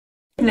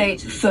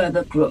stimulate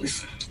further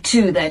growth.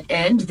 To that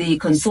end, the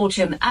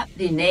consortium,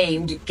 aptly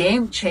named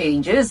Game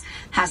Changers,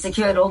 has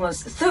secured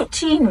almost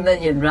 13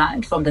 million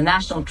rand from the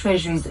National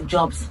Treasury's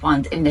Jobs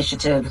Fund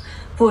initiative.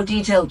 For a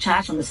detailed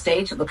chat on the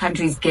state of the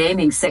country's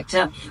gaming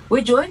sector,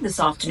 we're joined this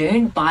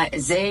afternoon by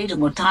Zaid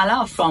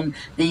Motala from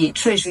the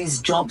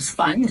Treasury's Jobs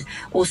Fund,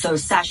 also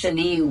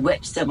Sasha-Lee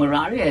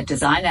Webster-Morare, a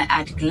designer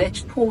at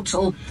Glitch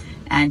Portal,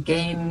 and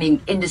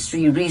gaming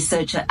industry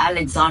researcher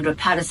Alexandra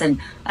Pattison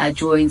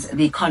joins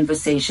the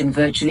conversation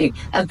virtually.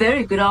 A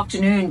very good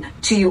afternoon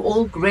to you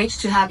all. Great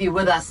to have you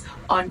with us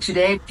on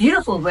today.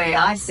 Beautiful way,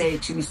 I say,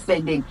 to be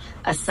spending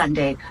a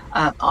Sunday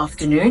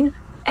afternoon.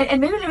 And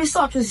maybe let me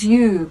start with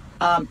you,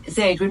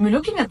 Zaid. When we're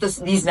looking at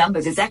these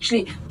numbers, it's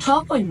actually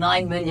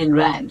 12.9 million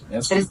rand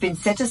that has been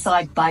set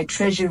aside by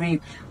Treasury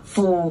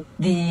for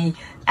the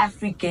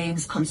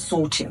Afrigames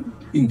Consortium.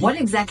 Indeed. What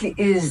exactly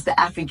is the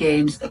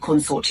Afrigames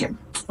Consortium?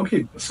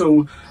 Okay,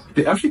 so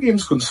the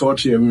Afrigames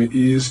Consortium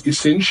is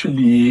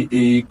essentially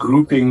a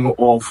grouping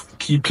of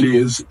key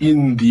players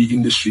in the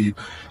industry.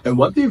 And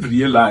what they've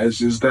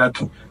realized is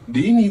that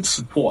they need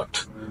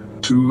support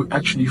to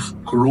actually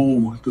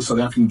grow the South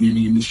African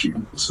gaming industry.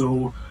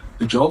 So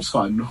the Jobs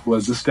Fund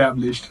was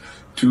established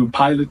to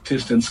pilot,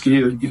 test and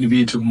scale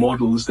innovative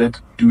models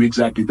that do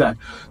exactly that.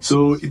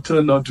 So it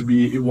turned out to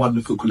be a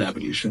wonderful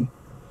collaboration.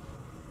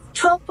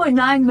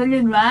 12.9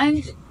 million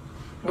rand.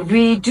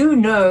 We do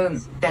know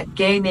that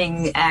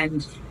gaming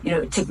and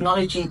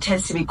technology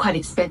tends to be quite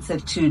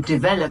expensive to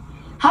develop.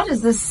 How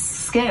does this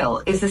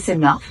scale? Is this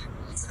enough?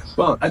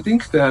 Well, I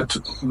think that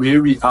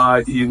where we are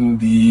in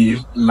the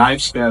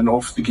lifespan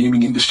of the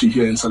gaming industry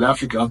here in South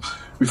Africa,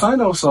 we find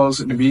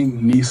ourselves in a very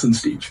nascent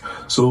stage.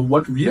 So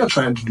what we are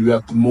trying to do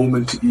at the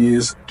moment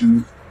is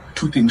do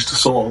two things to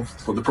solve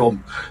for the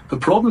problem. The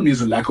problem is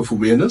a lack of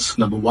awareness,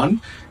 number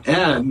one,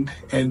 and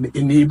an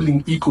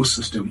enabling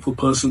ecosystem for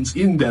persons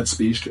in that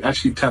space to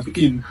actually tap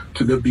in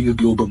to there being a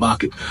global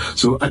market.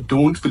 So I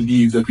don't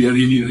believe that we are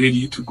really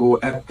ready to go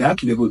at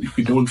that level if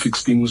we don't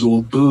fix things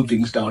or build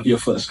things down here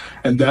first.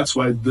 And that's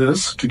why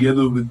this,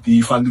 together with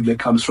the funding that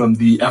comes from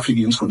the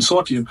Afrigames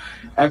Consortium,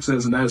 acts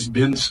as a nice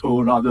bench,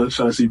 or rather,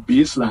 shall I say,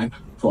 baseline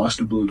for us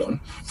to build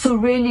on. So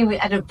really, we're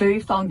at a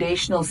very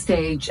foundational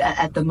stage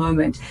at the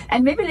moment.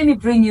 And maybe let me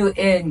bring you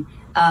in,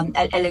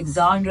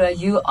 Alexandra.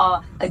 You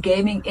are a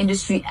gaming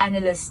industry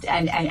analyst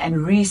and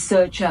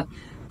researcher.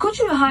 Could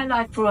you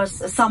highlight for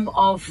us some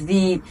of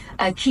the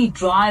key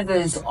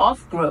drivers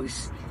of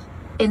growth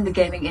in the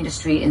gaming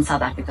industry in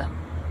South Africa?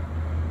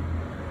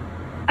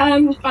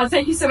 Well,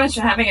 thank you so much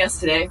for having us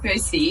today,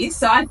 firstly.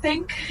 So I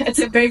think it's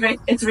a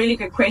really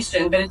good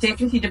question, but it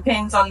definitely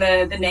depends on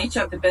the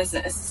nature of the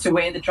business as to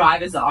where the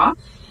drivers are.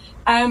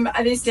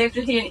 There's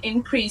definitely an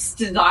increased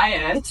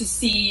desire to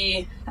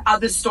see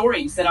other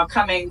stories that are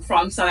coming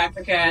from South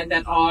Africa,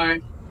 that are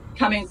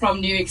coming from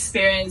new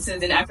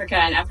experiences in Africa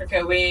and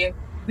Africa, where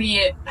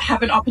we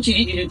have an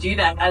opportunity to do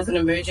that as an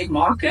emerging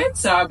market.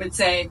 So I would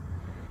say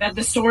that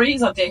the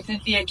stories are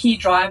definitely a key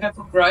driver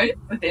for growth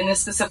within a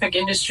specific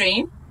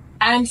industry.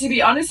 And to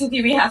be honest with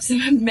you, we have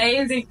some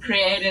amazing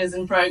creators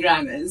and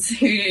programmers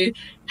who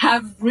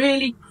have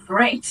really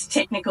great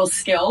technical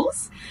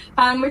skills,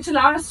 which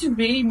allow us to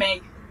really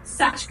make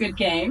such good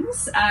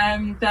games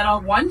that are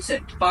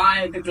wanted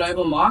by the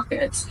global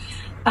market.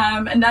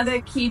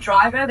 Another key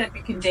driver that we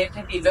can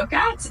definitely look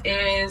at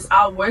is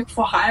our work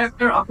for hire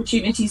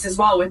opportunities as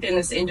well within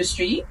this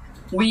industry.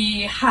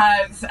 We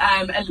have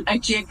a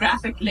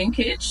geographic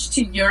linkage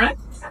to Europe.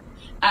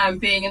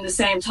 Being in the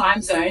same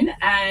time zone,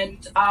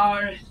 and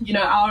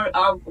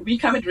we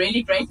come at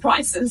really great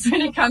prices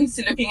when it comes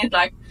to looking at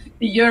like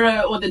the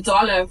euro or the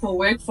dollar for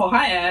work for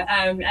hire,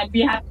 and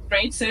we have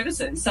great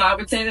services. So I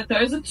would say that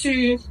those are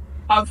two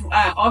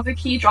of the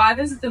key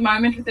drivers at the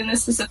moment within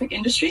this specific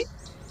industry.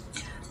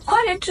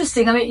 Quite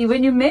interesting. I mean,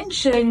 when you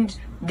mentioned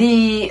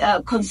the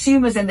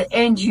consumers and the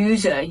end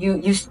user,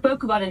 you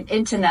spoke about an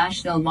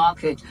international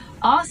market.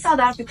 Are South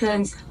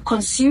Africans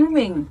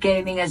consuming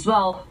gaming as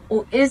well,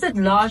 or is it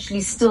largely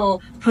still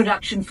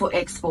production for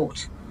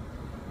export?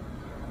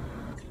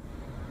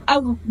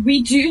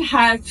 We do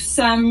have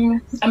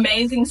some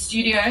amazing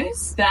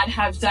studios that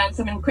have done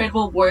some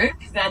incredible work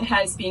that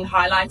has been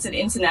highlighted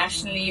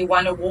internationally,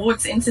 won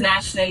awards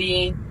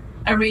internationally.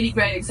 A really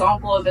great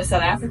example of the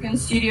South African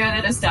studio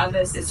that has done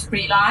this is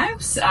Free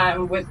Lives,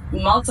 with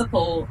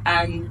multiple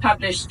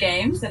published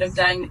games that have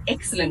done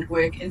excellent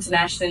work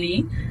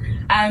internationally.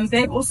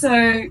 They've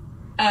also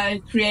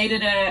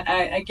created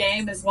a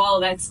game as well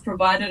that's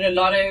provided a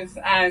lot of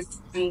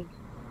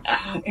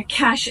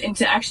cash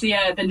into actually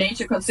the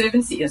Nature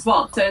Conservancy as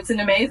well. So it's an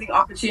amazing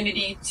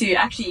opportunity to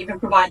actually even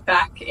provide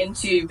back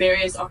into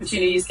various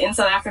opportunities in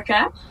South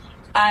Africa.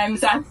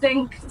 So I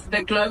think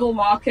the global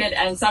market,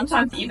 and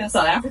sometimes even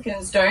South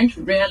Africans, don't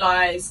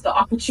realize the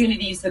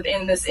opportunities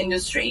within this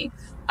industry.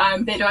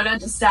 They don't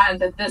understand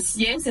that this,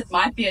 yes, it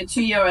might be a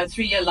 2-year or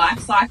 3-year life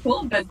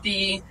cycle, but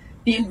the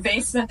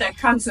investment that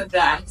comes with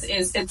that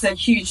it's a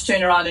huge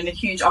turnaround and a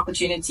huge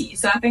opportunity.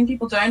 So I think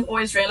people don't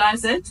always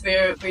realize it.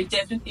 We're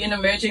definitely in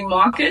emerging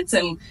markets,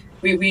 and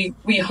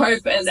we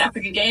hope as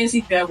Afrigames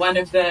we are one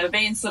of the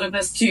events sort of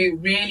this to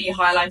really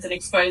highlight and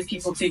expose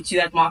people to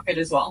that market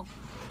as well.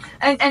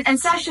 And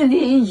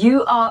Sasha-Lee,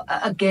 you are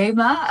a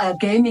gamer, a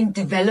gaming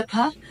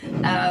developer,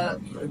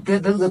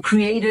 the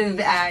creative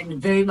and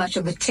very much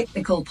of the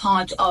technical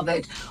part of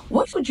it.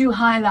 What would you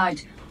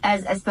highlight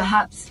as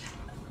perhaps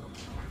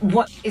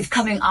what is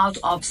coming out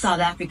of South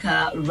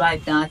Africa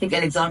right now? I think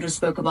Alexandra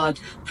spoke about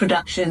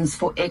productions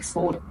for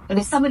export. And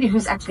as somebody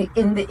who's actually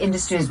in the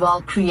industry as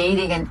well,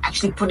 creating and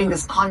actually putting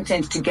this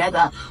content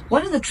together,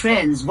 what are the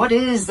trends? What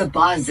is the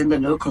buzz in the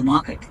local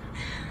market?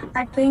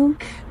 I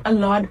think a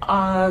lot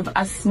of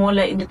us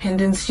smaller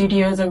independent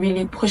studios are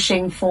really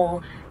pushing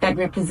for that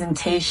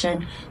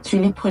representation, to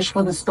really push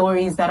for the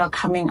stories that are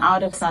coming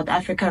out of South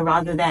Africa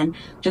rather than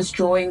just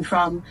drawing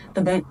from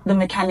the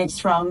mechanics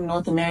from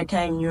North America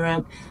and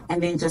Europe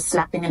and then just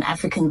slapping an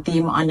African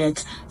theme on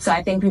it. So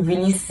I think we've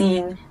really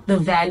seen the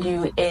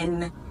value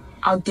in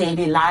our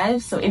daily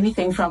lives. So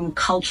everything from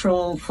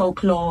cultural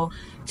folklore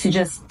to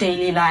just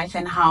daily life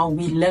and how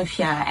we live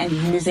here, and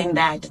using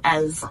that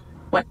as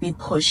what we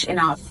push in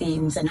our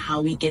themes and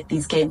how we get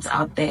these games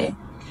out there.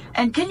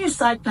 And can you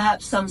cite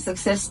perhaps some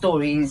success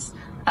stories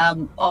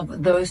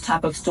of those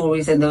type of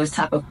stories and those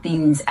type of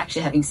themes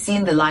actually having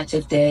seen the light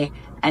of day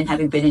and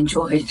having been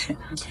enjoyed?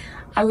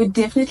 I would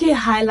definitely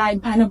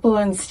highlight Pineapple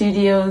and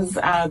Studios'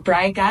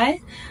 Braai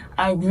Guy,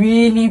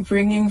 really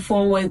bringing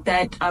forward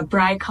that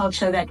braai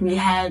culture that we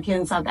have here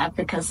in South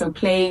Africa. So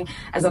playing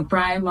as a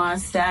braai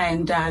master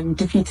and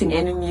defeating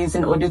enemies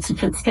in order to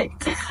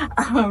protect,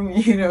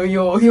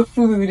 your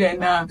food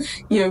and,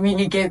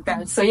 really get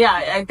that. So yeah,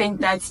 I think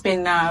that's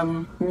been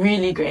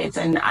really great.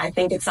 And I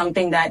think it's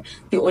something that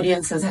the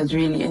audiences has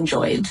really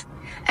enjoyed.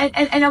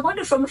 And I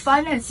wonder, from a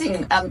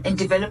financing and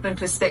development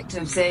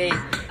perspective,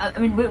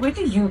 where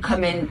do you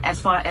come in as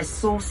far as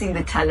sourcing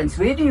the talents?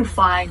 Where do you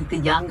find the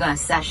younger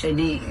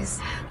Sasha-Lees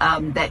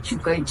that you're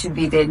going to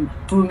be then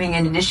booming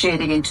and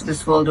initiating into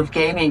this world of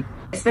gaming?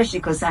 Especially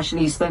because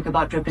Sasha-Lee spoke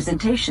about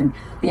representation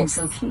being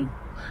so key.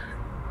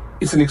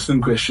 It's an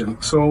excellent question.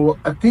 So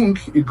I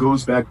think it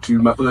goes back to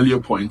my earlier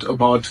point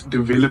about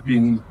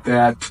developing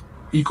that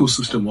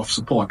ecosystem of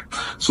support.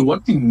 So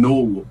what we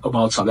know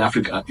about South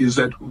Africa is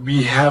that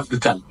we have the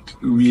talent,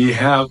 we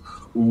have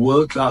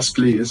world-class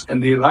players,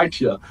 and they're right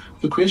here.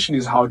 The question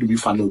is, how do we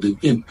funnel them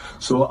in?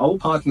 So our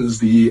partners,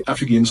 the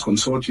Afrigames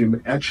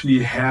Consortium, actually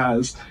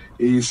has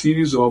a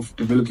series of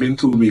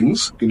developmental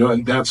wings,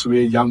 and that's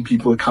where young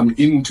people come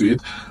into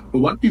it. But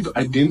what we've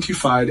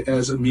identified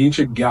as a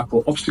major gap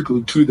or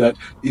obstacle to that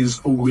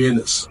is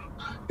awareness.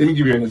 Let me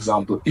give you an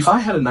example. If I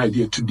had an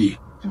idea today,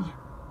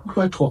 who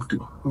do I talk to?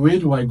 Where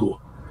do I go?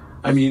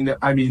 The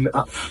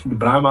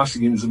Braai Master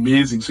game is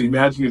amazing. So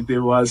imagine if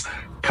there was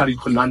Curry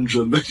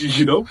Conundrum, Love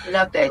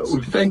that.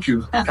 Oh, thank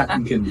you,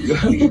 Captain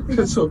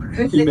Kendi. So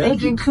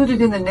it's included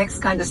in the next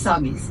kind of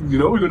subbies.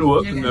 We're going to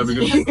work on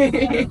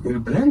that. We're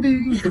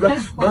blending.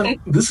 But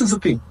this is the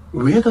thing.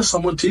 Where does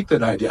someone take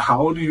that idea?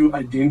 How do you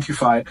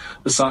identify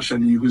the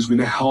Sasha-Lee who's going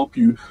to help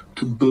you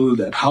to build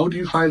that? How do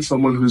you find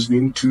someone who's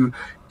going to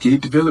get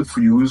developed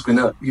for you, who's going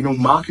to,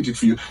 market it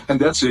for you? And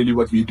that's really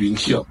what we're doing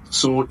here.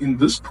 So in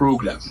this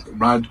program,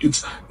 right,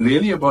 it's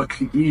really about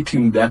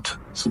creating that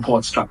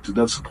support structure,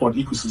 that support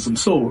ecosystem.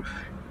 So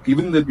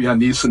given that we are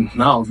nascent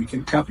now, we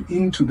can tap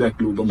into that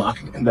global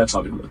market, and that's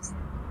how it works.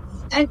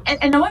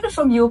 And I wonder,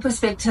 from your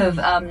perspective,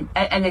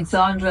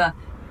 Alexandra,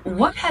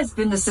 what has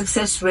been the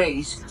success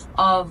rate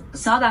of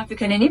South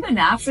African and even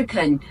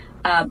African,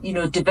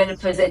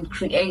 developers and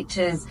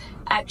creators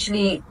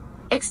actually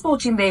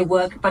exporting their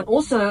work, but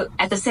also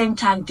at the same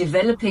time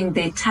developing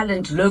their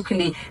talent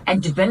locally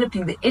and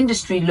developing the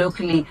industry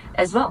locally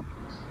as well?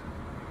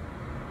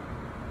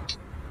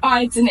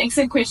 It's an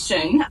excellent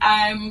question.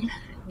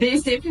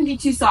 There's definitely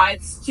two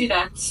sides to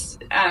that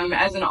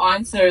as an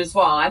answer as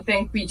well. I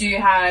think we do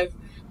have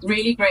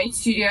really great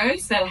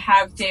studios that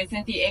have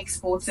definitely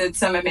exported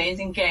some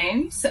amazing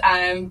games.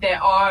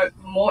 There are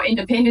more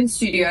independent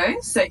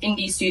studios, so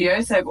indie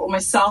studios, that have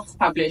almost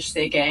self-published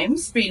their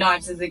games. Free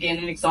Knives is again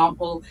an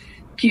example.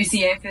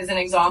 QCF is an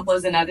example,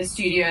 is another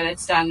studio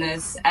that's done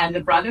this, and the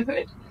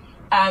Brotherhood.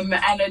 And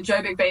a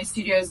Joburg-based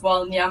studio as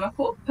well,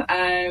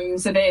 Nyamacorp.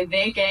 So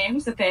their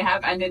games that they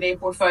have under their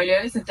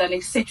portfolios have done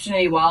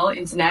exceptionally well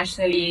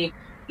internationally,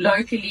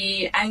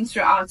 locally, and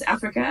throughout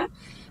Africa.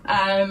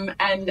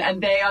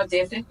 And they are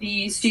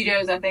definitely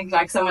studios, I think,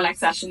 like someone like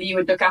Sasha-Lee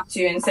would look up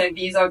to and say,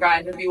 these are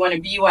guys that we want to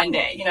be one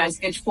day. As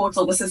Glitch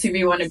Portal, this is who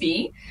we want to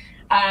be.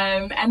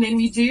 And then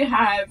we do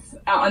have,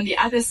 on the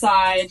other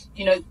side,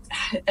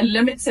 a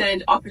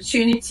limited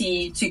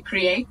opportunity to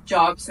create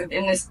jobs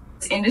within this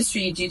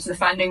industry due to the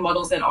funding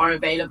models that are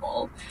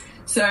available.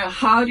 So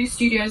how do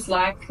studios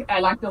like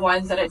the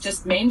ones that I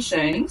just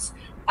mentioned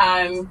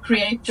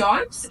create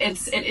jobs?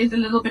 It is a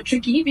little bit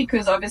tricky,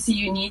 because obviously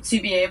you need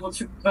to be able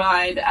to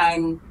provide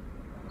a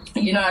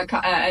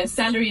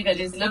salary that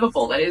is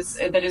livable, that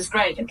is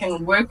great, that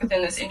can work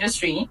within this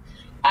industry.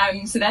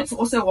 So that's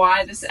also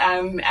why this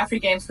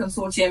Afrigames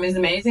Consortium is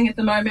amazing at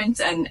the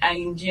moment, and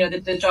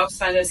the jobs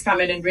funders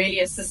come in and really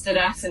assisted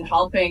us in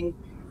helping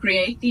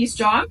create these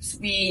jobs,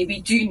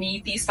 we do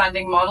need these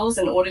funding models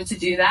in order to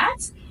do that.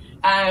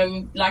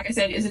 Like I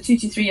said, it's a 2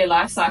 to 3 year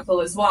life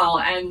cycle as well.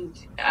 And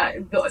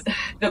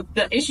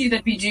the issue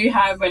that we do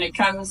have when it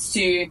comes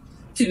to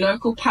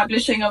local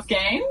publishing of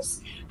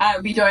games,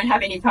 we don't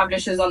have any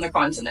publishers on the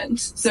continent.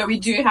 So we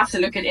do have to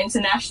look at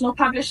international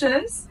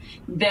publishers.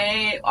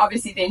 They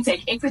obviously then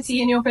take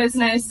equity in your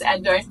business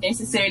and don't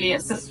necessarily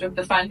assist with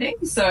the funding.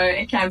 So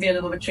it can be a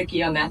little bit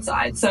tricky on that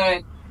side.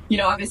 So,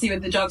 obviously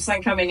with the jobs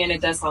fund coming in,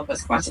 it does help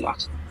us quite a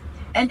lot.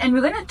 And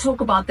we're going to talk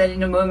about that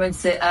in a moment,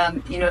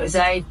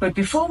 Zaid. But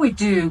before we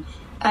do,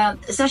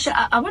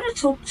 Sasha, I want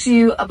to talk to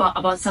you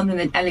about something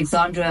that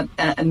Alexandra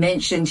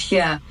mentioned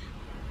here.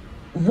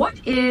 What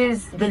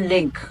is the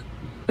link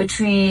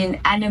between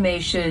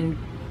animation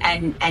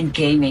and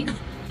gaming?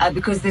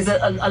 Because there's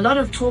a lot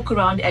of talk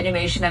around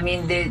animation. I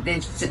mean,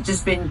 there's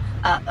just been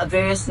a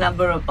various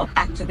number of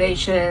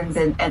activations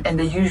and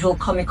the usual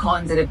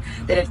Comic-Cons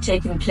that have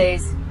taken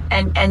place.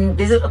 And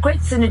there's a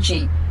great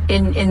synergy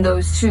in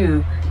those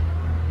two.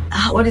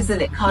 What is the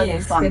link?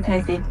 Yes,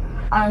 definitely.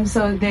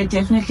 So they're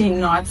definitely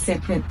not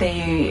separate.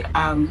 They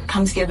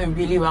come together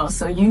really well.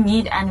 So you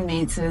need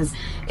animators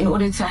in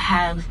order to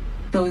have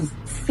those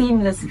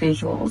seamless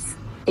visuals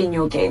in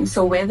your game.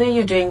 So whether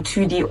you're doing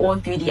 2D or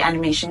 3D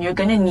animation, you're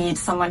going to need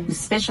someone who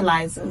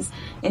specializes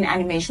in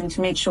animation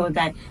to make sure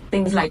that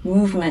things like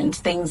movement,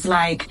 things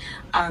like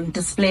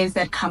displays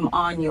that come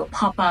on, your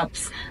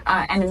pop-ups,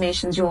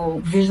 animations, your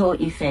visual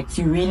effects,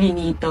 you really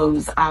need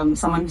those,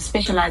 someone who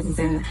specializes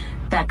in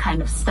that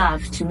kind of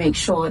stuff to make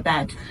sure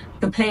that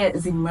the player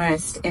is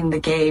immersed in the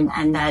game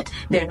and that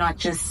they're not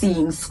just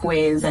seeing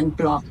squares and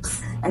blocks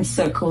and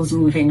circles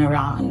moving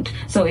around.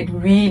 So it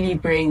really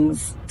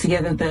brings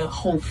together the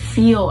whole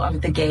feel of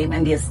the game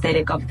and the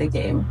aesthetic of the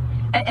game.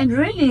 And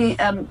really,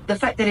 the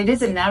fact that it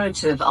is a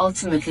narrative,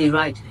 ultimately,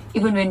 right?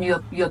 Even when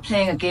you're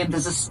playing a game,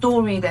 there's a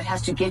story that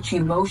has to get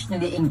you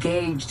emotionally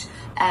engaged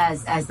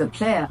as the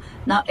player.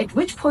 Now, at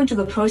which point of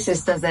the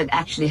process does that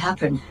actually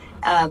happen?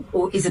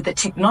 Or is it the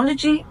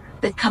technology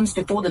that comes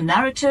before the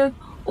narrative?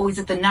 Or is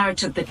it the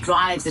narrative that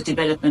drives the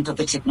development of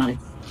the technology?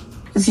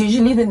 It's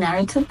usually the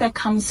narrative that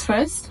comes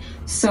first.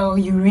 So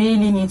you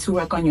really need to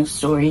work on your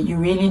story. You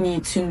really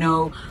need to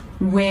know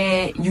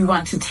where you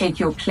want to take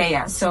your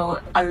player.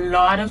 So a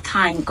lot of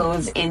time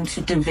goes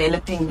into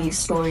developing these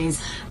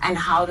stories and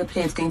how the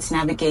player is going to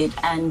navigate.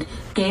 And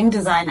game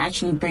design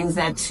actually brings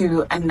that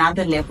to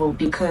another level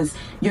because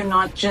you're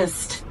not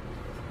just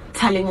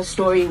telling a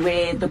story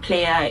where the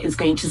player is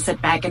going to sit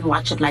back and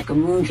watch it like a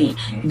movie.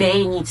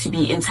 They need to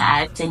be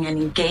interacting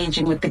and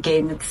engaging with the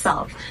game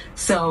itself.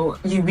 So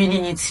you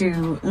really need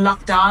to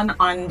lock down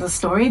on the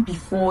story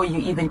before you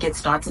even get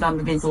started on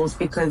the visuals,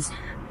 because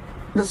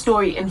the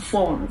story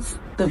informs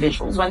the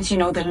visuals. Once you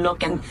know the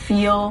look and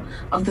feel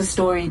of the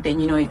story, then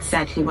you know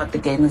exactly what the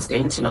game is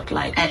going to look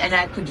like. And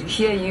I could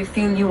hear you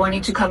feel you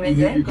wanting to come in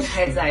there. Go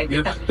ahead, Zaid.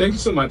 Yeah, thank you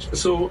so much.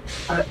 So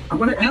I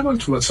want to add on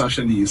to what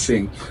Sasha-Lee is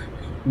saying.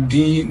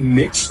 The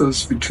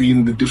nexus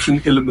between the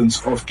different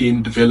elements of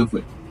game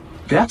development.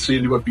 That's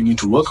really what we need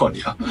to work on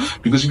here.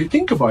 Because if you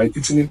think about it,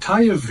 it's an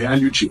entire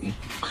value chain.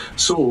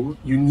 So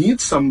you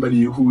need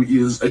somebody who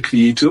is a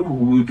creator, who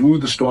will do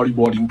the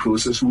storyboarding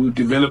process, who will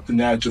develop the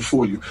narrative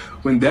for you.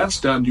 When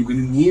that's done, you're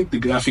going to need the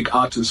graphic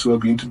artists who are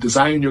going to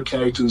design your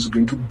characters, who are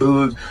going to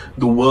build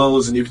the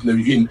worlds and everything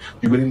that you're in.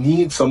 You're going to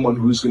need someone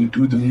who's going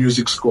to do the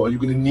music score. You're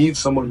going to need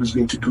someone who's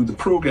going to do the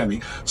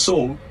programming.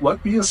 So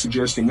what we are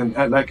suggesting,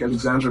 and like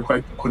Alexandra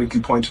quite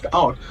correctly pointed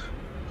out,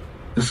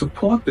 the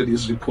support that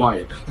is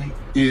required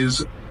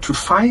is to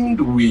find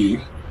a way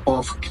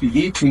of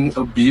creating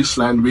a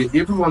baseline where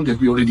everyone that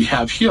we already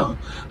have here,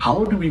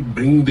 how do we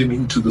bring them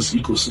into this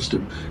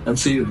ecosystem and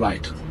say,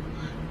 right,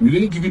 we're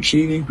going to give you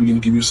training, we're going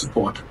to give you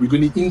support, we're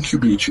going to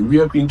incubate you, we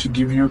are going to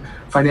give you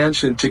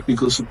financial and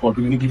technical support,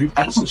 we're going to give you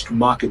access to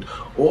market.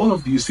 All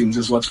of these things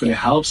is what's going to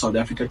help South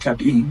Africa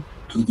tap in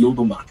to the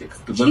global market.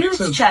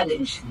 Huge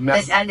challenge,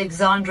 as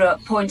Alexandra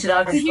pointed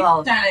out as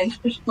well. Huge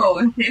challenge, for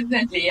sure,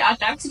 definitely.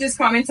 I'd like to just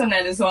comment on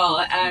that as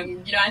well.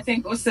 I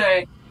think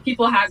also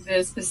people have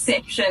this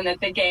perception that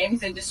the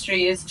games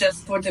industry is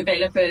just for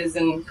developers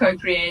and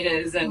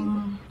co-creators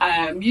and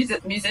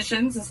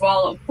musicians as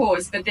well, of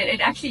course, but then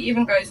it actually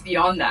even goes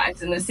beyond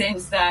that, in the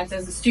sense that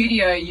as a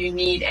studio, you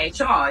need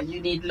HR, you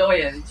need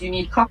lawyers, you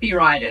need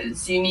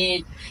copywriters, you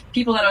need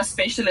people that are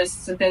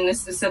specialists within this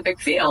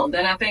specific field.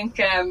 And I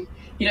think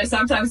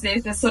sometimes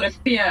there's this sort of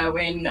fear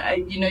when,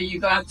 you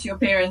go up to your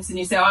parents and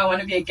you say, oh, I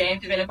want to be a game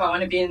developer, I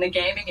want to be in the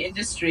gaming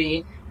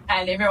industry.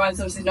 And everyone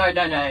sort of says, no,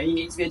 you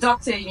need to be a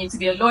doctor, you need to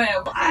be a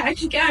lawyer. Well, I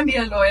actually can be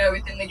a lawyer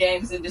within the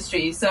games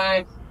industry.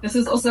 So this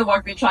is also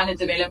what we're trying to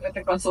develop with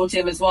the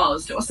consortium as well,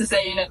 is to also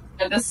say,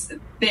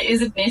 there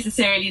isn't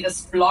necessarily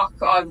this block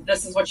of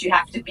this is what you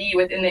have to be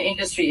within the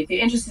industry. If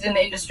you're interested in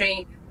the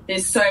industry,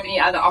 there's so many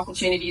other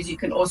opportunities you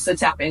can also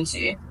tap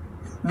into.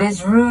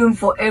 there's room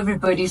for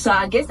everybody. So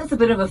I guess that's a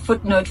bit of a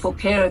footnote for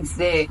parents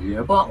there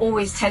who are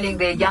always telling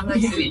their younger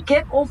to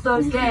get off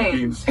those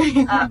games.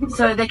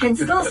 So they can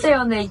still stay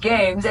on their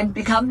games and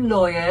become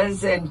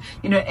lawyers and,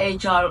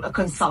 HR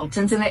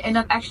consultants, and they end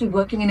up actually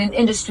working in an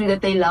industry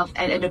that they love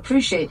and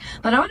appreciate.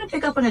 But I want to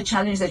pick up on a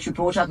challenge that you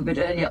brought up a bit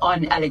earlier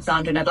on,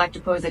 Alexandra, and I'd like to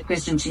pose that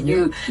question to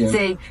you.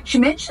 Saying, she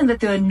mentioned that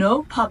there are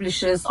no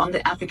publishers on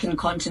the African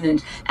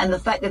continent, and the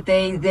fact that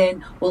they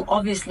then will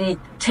obviously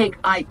take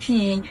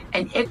IP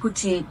and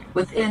equity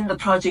within the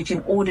project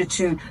in order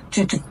to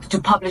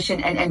publish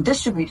and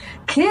distribute.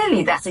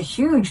 Clearly, that's a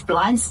huge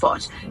blind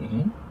spot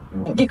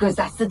because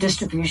that's the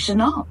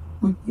distribution arm.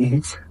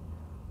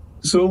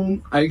 So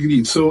I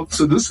agree. So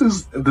this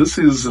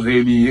is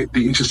really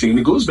the interesting, and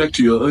it goes back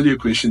to your earlier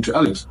question to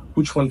Alex.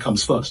 Which one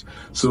comes first?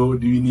 So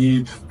do you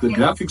need the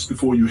graphics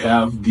before you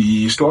have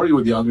the story,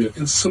 or the other way?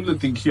 And similar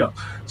thing here.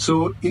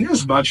 So in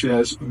as much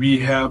as we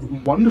have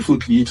wonderful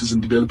creators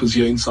and developers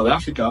here in South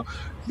Africa,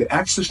 the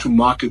access to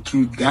market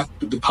through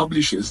the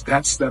publishers,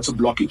 that's a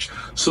blockage.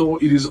 So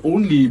it is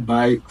only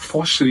by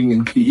fostering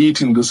and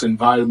creating this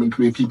environment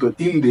where people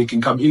they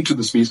can come into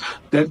the space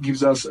that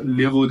gives us a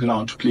level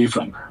ground to play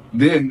from.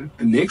 Then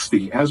the next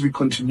thing, as we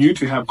continue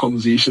to have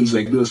conversations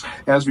like this,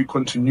 as we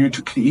continue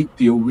to create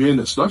the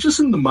awareness, not just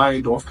in the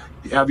mind of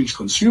the average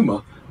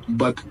consumer,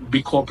 but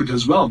big corporate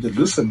as well, that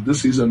listen,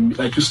 this is,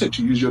 like you said,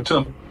 to use your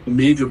term, a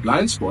major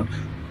blind spot.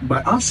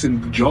 By us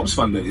in the Jobs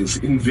Fund is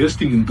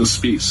investing in this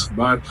space.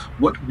 But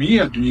what we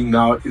are doing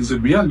now is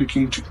that we are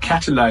looking to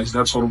catalyze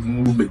that sort of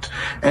movement.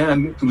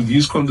 And through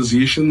these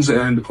conversations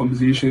and the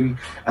conversation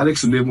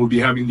Alex and them will be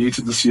having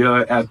later this year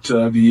at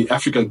the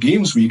Africa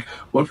Games Week,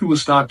 what we will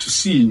start to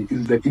see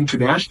is that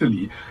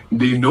internationally,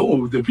 they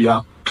know that we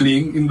are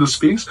playing in the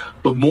space.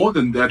 But more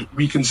than that,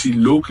 we can see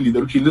locally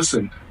that, okay,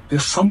 listen,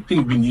 there's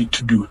something we need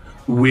to do.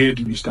 Where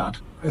do we start?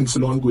 And it's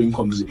an ongoing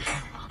conversation.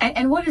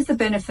 And what is the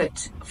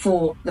benefit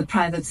for the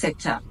private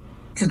sector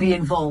to be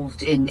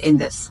involved in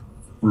this?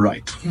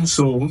 Right.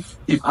 So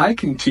if I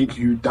can take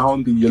you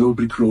down the yellow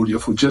brick road here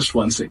for just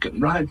 1 second,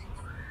 right?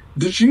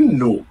 Did you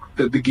know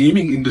that the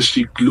gaming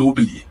industry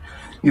globally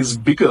is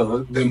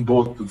bigger than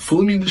both the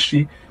film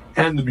industry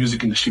and the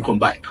music industry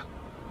combined?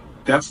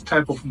 That's the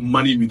type of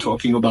money we're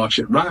talking about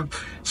here, right?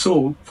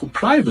 So for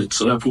private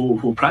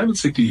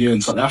sector here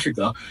in South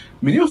Africa,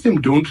 many of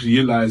them don't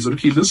realize,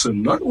 okay,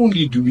 listen, not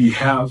only do we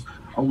have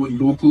our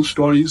local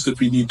stories that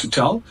we need to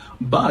tell,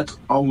 but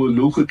our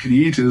local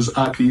creators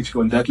are creating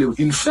on that level.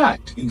 In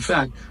fact,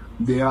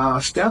 there are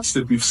stats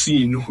that we've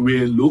seen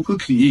where local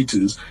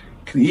creators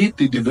create,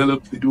 they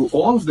develop, they do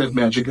all of that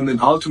magic, and then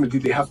ultimately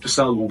they have to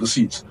sell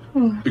overseas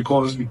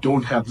because we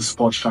don't have the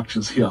support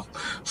structures here.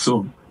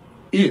 So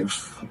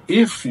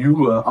if you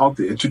were out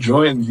there to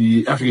join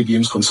the Africa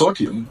Games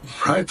Consortium,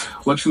 right,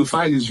 what you'll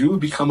find is you will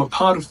become a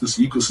part of this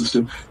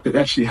ecosystem that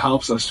actually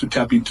helps us to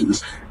tap into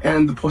this.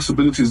 And the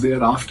possibilities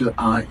thereafter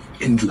are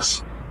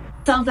endless.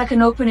 Sounds like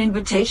an open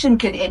invitation.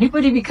 Can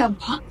anybody become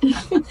part?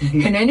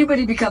 Can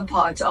anybody become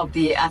part of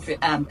the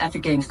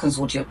Afrigames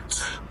Consortium?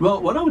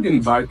 Well, what I would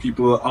invite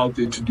people out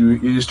there to do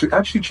is to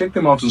actually check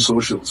them out on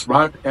socials,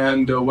 right?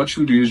 And what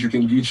you'll do is you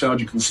can reach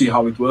out, you can see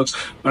how it works.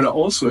 But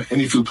also,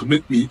 and if you'll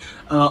permit me,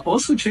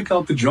 also check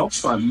out the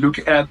Jobs Fund.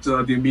 Look at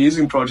the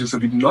amazing projects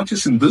that we do, not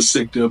just in this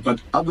sector,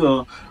 but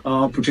other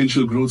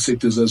potential growth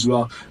sectors as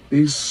well.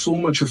 There's so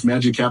much of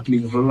magic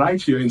happening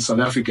right here in South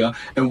Africa.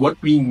 And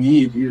what we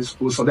need is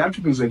for South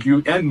Africans like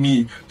you and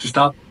me to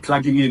start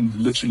plugging in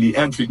literally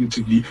and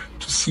figuratively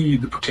to see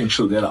the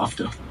potential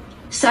thereafter.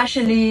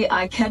 Sasha-Lee,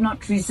 I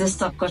cannot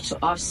resist. I've got to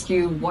ask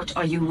you, what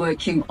are you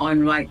working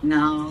on right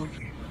now?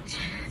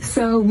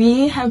 So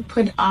we have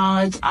put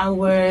out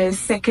our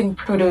second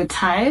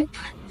prototype.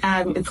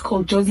 It's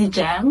called Josie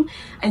Jam,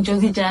 and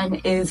Josie Jam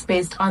is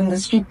based on the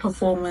street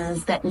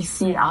performers that we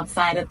see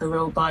outside at the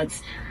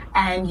robots.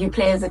 And you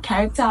play as a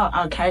character.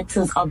 Our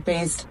characters are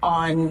based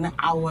on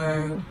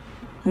our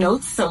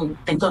notes, so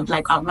they don't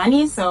like our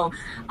money. So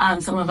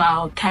some of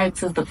our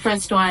characters, the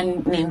first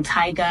one named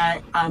Tiger,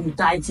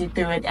 guides you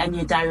through it, and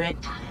you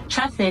direct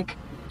traffic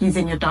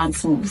using your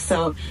dance moves.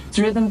 So it's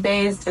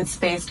rhythm-based. It's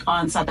based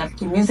on South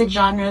African music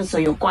genres, so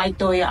your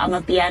kwaito, your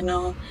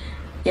amapiano.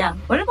 Yeah.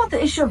 What about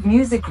the issue of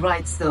music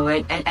rights, though,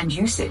 and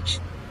usage?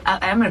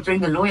 I'm going to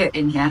bring the lawyer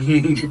in here. You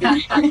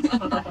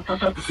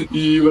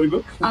want to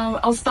go?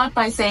 I'll start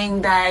by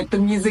saying that the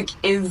music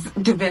is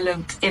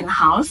developed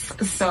in-house.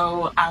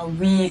 So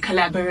we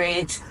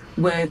collaborate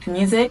with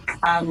music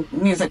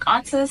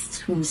artists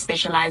who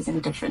specialize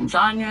in different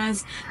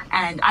genres.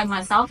 And I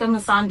myself am a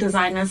sound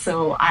designer,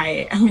 so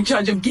I am in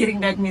charge of getting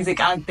that music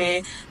out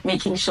there,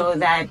 making sure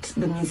that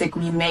the music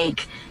we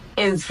make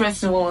is,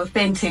 first of all,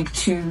 authentic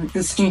to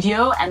the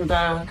studio and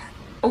the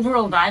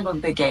overall vibe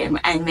of the game,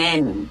 and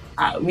then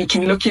we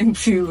can look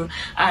into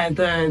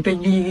the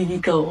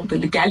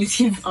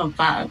legalities of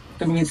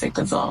the music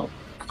as well.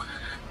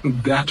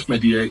 That, my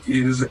dear,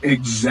 is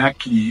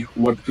exactly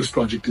what this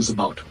project is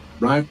about,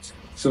 right?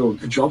 So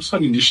the Jobs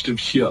Fund initiative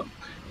here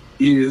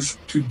is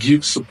to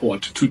give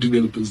support to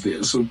developers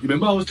there. So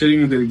remember I was telling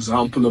you the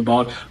example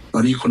about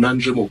Bunny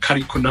Conundrum or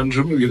Curry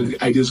Conundrum, the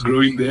idea is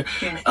growing there.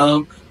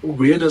 Yeah.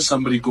 Where does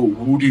somebody go?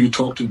 Who do you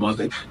talk to about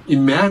that?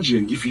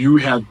 Imagine if you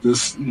had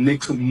this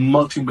next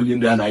multi-million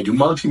rand idea,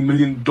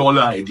 multi-million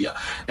dollar idea,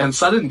 and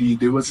suddenly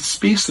there was a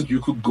space that you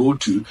could go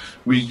to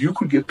where you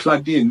could get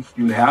plugged in.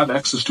 You'll have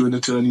access to an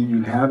attorney,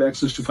 you'll have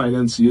access to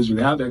financiers,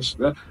 you'll have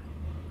access.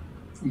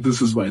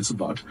 This is what it's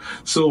about.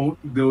 So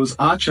those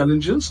are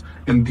challenges,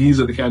 and these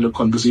are the kind of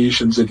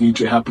conversations that need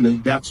to happen,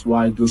 and that's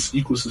why this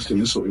ecosystem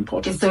is so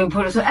important. It's so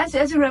important. So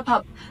as we wrap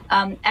up,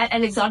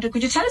 Alexandra,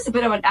 could you tell us a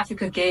bit about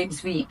Africa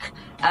Games Week?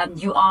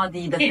 You are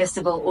the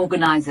festival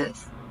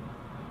organizers.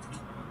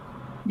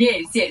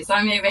 Yes.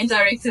 I'm the event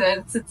director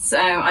that sits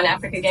on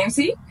Africa Games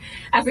Week.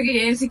 Africa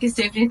Games Week is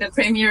definitely the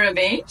premier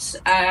event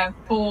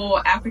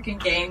for African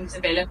game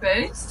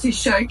developers to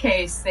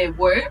showcase their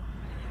work.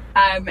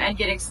 And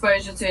get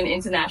exposure to an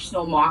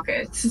international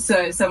market.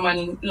 So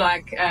someone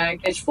like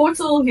Glitch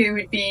Portal, who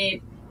would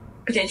be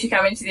potentially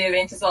coming to the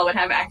event as well, would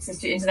have access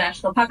to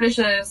international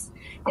publishers,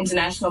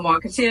 international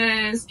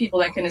marketeers, people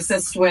that can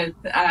assist with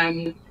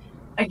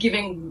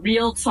giving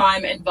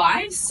real-time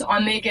advice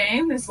on their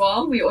game as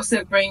well. We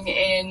also bring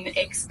in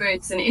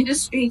experts in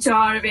industry to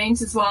our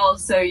event as well,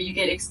 so you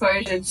get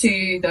exposure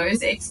to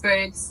those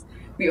experts.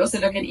 We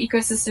also look at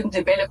ecosystem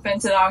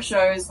development at our show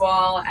as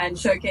well, and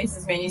showcase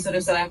as many sort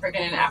of South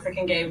African and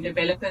African game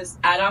developers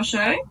at our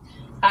show.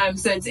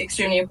 So it's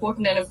extremely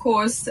important. And of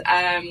course,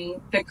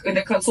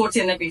 the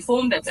consortium that we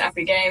formed, that's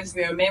Afrigames,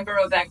 we're a member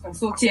of that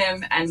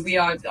consortium, and we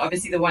are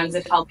obviously the ones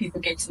that help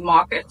people get to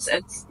market.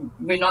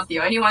 We're not the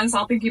only ones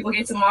helping people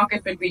get to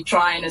market, but we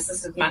try and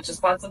assist as much as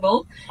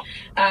possible.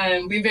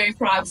 We're very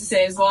proud to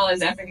say as well,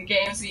 as Africa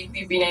Games,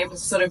 we've been able to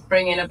sort of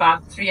bring in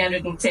about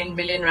 310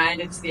 million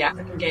rand into the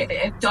African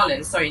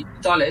dollars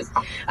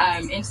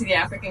into the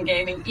African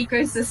gaming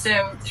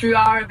ecosystem through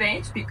our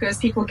event, because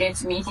people get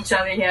to meet each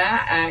other here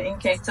in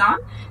Cape Town.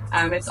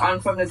 It's on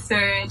from the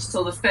 2nd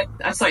till the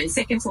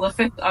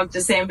 5th of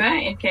December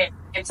in Cape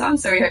Town.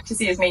 So we hope to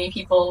see as many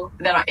people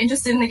that are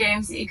interested in the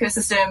games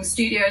ecosystem,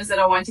 studios that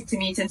are wanting to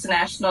meet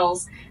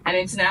internationals, and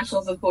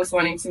internationals, of course,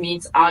 wanting to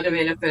meet our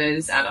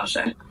developers at our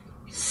show.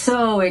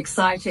 So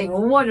exciting.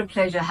 What a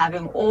pleasure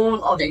having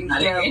all of you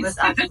here with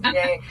us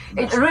today.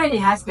 It really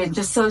has been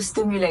just so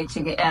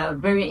stimulating, a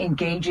very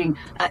engaging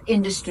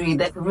industry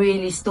that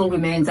really still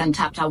remains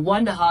untapped. I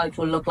wonder how it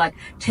will look like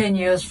 10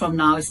 years from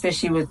now,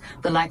 especially with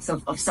the likes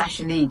of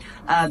Sasha-Lee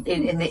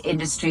in the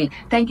industry.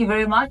 Thank you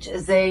very much,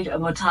 Zaid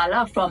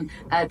Motala from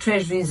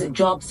Treasury's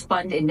Jobs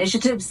Fund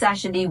Initiative,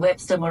 Sasha-Lee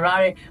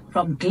Webster-Morare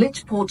from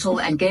Glitch Portal,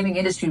 and gaming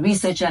industry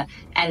researcher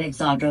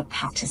Alexandra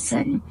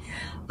Pattison.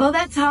 Well,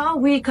 that's how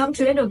we come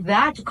to the end of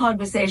that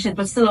conversation,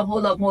 but still a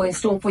whole lot more in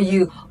store for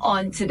you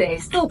on today.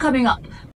 Still coming up.